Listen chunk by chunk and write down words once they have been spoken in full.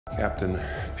Captain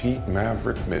Pete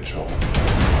Maverick Mitchell.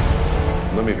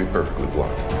 Let me be perfectly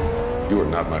blunt. You are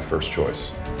not my first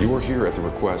choice. You are here at the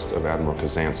request of Admiral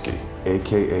Kazansky,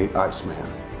 AKA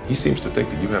Iceman. He seems to think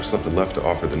that you have something left to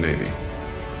offer the Navy.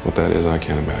 What that is, I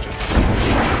can't imagine.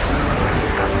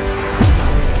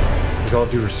 With all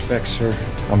due respect, sir,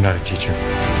 I'm not a teacher.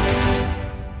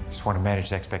 Just want to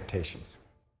manage expectations.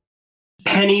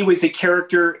 Penny was a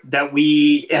character that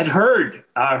we had heard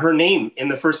her name in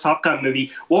the first Top Gun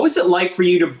movie. What was it like for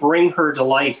you to bring her to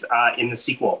life in the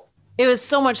sequel? It was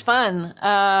so much fun.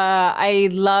 I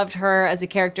loved her as a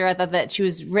character. I thought that she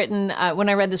was written, when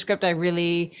I read the script, I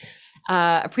really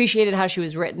appreciated how she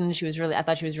was written. I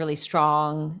thought she was really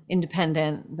strong,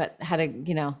 independent, but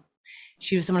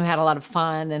she was someone who had a lot of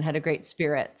fun and had a great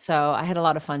spirit. So I had a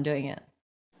lot of fun doing it.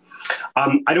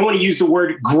 I don't want to use the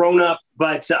word grown up,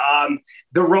 but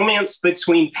the romance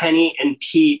between Penny and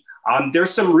Pete, there's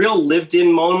some real lived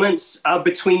in moments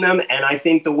between them. And I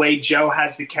think the way Joe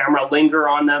has the camera linger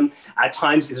on them at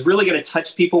times is really going to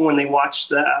touch people when they watch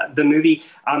the movie.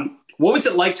 What was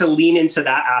it like to lean into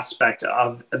that aspect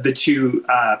of the two,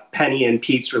 Penny and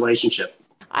Pete's relationship?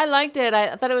 I liked it.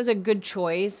 I thought it was a good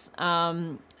choice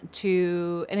and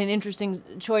an interesting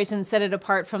choice, and set it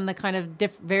apart from the kind of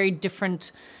very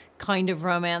different kind of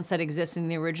romance that exists in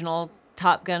the original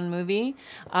Top Gun movie.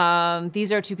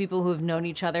 These are two people who have known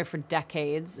each other for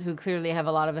decades, who clearly have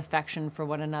a lot of affection for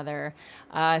one another,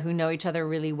 who know each other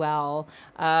really well,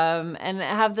 and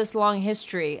have this long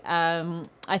history.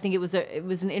 I think it was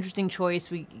an interesting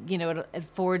choice. It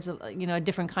affords a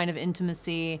different kind of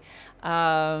intimacy,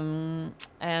 I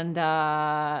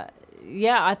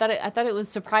thought it was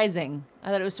surprising.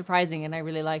 And I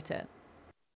really liked it.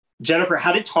 Jennifer,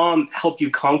 how did Tom help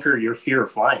you conquer your fear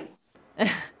of flying?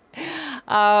 It's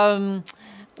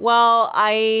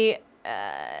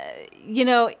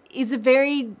a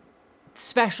very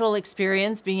special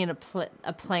experience being in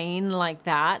a plane like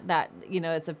that.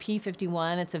 It's a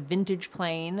P-51, it's a vintage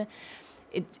plane.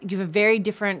 You have a very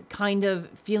different kind of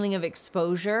feeling of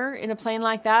exposure in a plane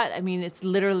like that. I mean, it's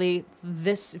literally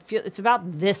it's about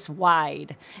this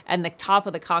wide, and the top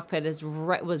of the cockpit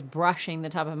was brushing the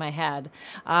top of my head,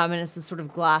 and it's this sort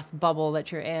of glass bubble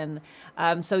that you're in.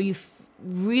 So you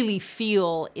really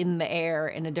feel in the air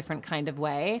in a different kind of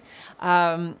way.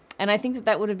 And I think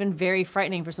that would have been very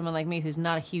frightening for someone like me who's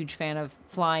not a huge fan of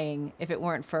flying if it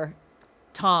weren't for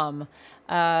Tom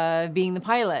being the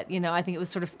pilot. I think it was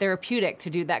sort of therapeutic to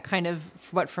do that kind of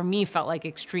what for me felt like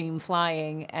extreme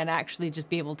flying and actually just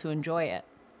be able to enjoy it.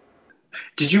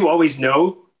 Did you always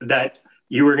know that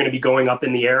you were going to be going up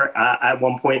in the air at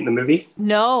one point in the movie?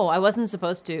 No, I wasn't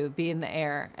supposed to be in the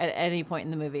air at any point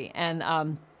in the movie. And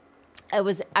I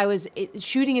was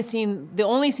shooting a scene. The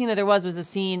only scene that there was a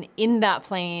scene in that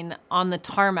plane on the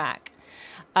tarmac.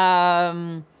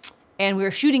 And we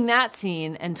were shooting that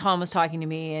scene, and Tom was talking to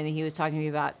me, and he was talking to me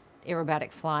about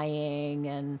aerobatic flying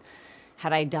and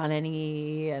had I done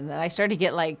any, and I started to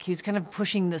get he was kind of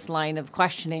pushing this line of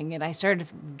questioning, and I started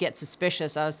to get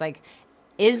suspicious. I was like,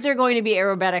 is there going to be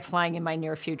aerobatic flying in my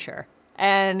near future?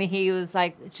 And he was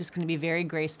like, it's just going to be very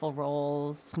graceful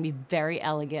rolls. It's going to be very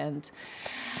elegant.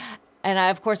 And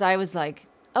of course I was like,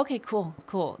 okay, cool.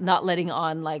 Not letting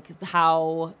on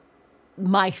how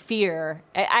my fear.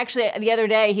 Actually, the other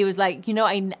day he was like,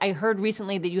 I heard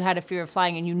recently that you had a fear of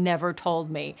flying and you never told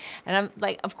me. And I'm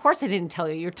like, of course I didn't tell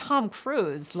you. You're Tom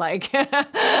Cruise. I'm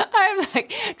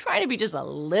trying to be just a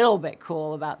little bit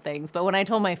cool about things. But when I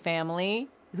told my family,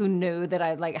 who knew that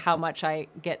I how much I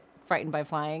get frightened by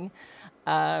flying,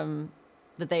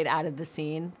 that they'd added the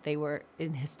scene, they were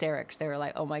in hysterics. They were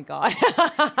like, oh my God,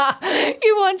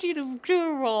 he wants you to do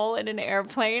a roll in an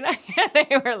airplane. They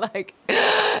were like,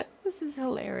 this is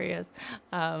hilarious.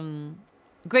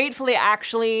 Gratefully,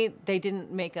 actually, they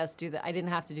didn't make us do that. I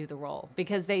didn't have to do the roll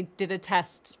because they did a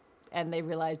test and they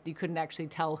realized you couldn't actually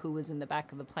tell who was in the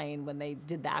back of the plane when they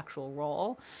did the actual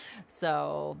roll.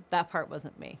 So that part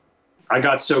wasn't me. I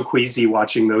got so queasy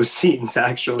watching those scenes,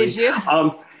 actually. Did you?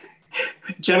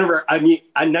 Jennifer,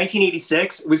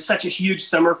 1986 was such a huge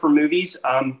summer for movies.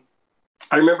 I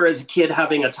remember as a kid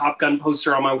having a Top Gun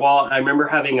poster on my wall. I remember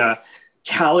having a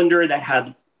calendar that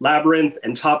had Labyrinth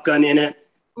and Top Gun in it.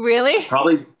 Really?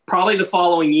 Probably the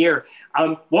following year.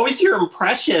 What was your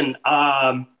impression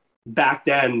back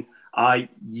then?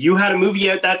 You had a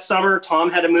movie out that summer. Tom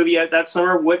had a movie out that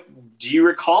summer. What do you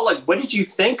recall? What did you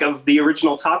think of the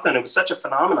original Top Gun? It was such a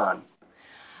phenomenon.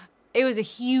 It was a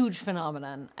huge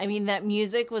phenomenon. I mean, that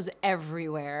music was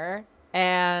everywhere.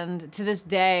 And to this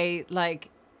day,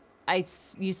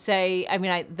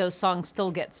 those songs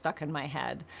still get stuck in my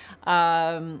head.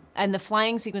 And the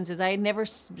flying sequences, I had never,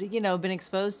 been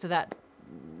exposed to that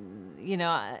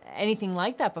anything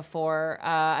like that before.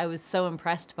 I was so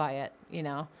impressed by it,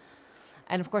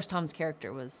 And of course, Tom's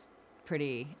character was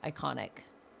pretty iconic.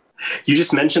 You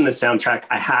just mentioned the soundtrack.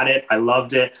 I had it. I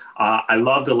loved it. I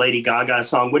loved the Lady Gaga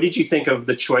song. What did you think of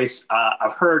the choice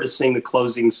of her to sing the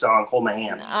closing song, Hold My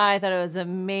Hand? I thought it was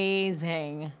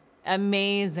amazing.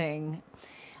 Amazing.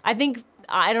 I think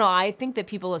that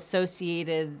people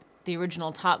associated the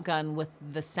original Top Gun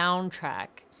with the soundtrack.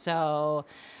 So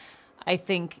I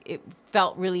think it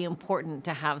felt really important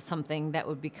to have something that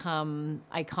would become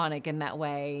iconic in that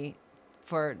way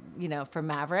for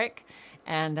Maverick.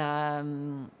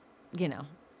 And,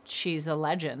 she's a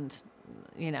legend,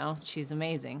 she's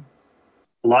amazing.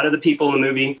 A lot of the people in the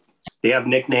movie, they have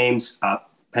nicknames.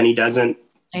 Penny doesn't.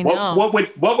 I know. What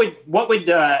would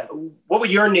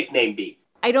your nickname be?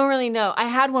 I don't really know. I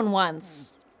had one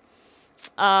once.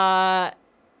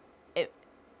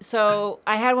 So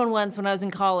I had one once when I was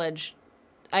in college.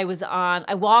 I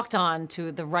walked on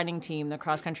to the running team, the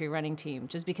cross-country running team,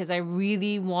 just because I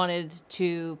really wanted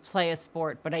to play a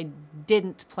sport, but I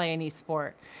didn't play any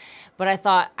sport. But I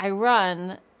thought, I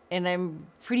run, and I'm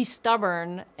pretty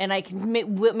stubborn, and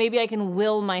maybe I can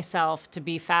will myself to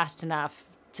be fast enough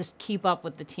to keep up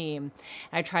with the team.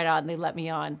 And I tried out, and they let me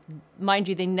on. Mind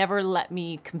you, they never let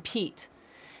me compete.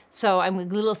 So I'm a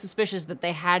little suspicious that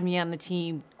they had me on the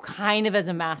team kind of as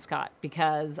a mascot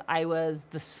because I was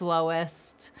the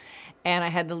slowest and I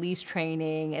had the least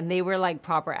training and they were like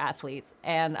proper athletes.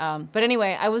 And but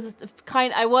anyway, I was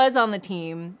on the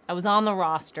team, I was on the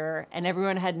roster, and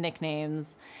everyone had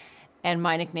nicknames, and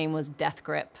my nickname was Death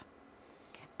Grip.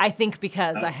 I think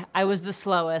because I was the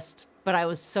slowest, but I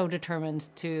was so determined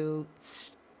to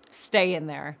stay in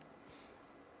there.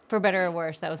 For better or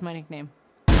worse, that was my nickname.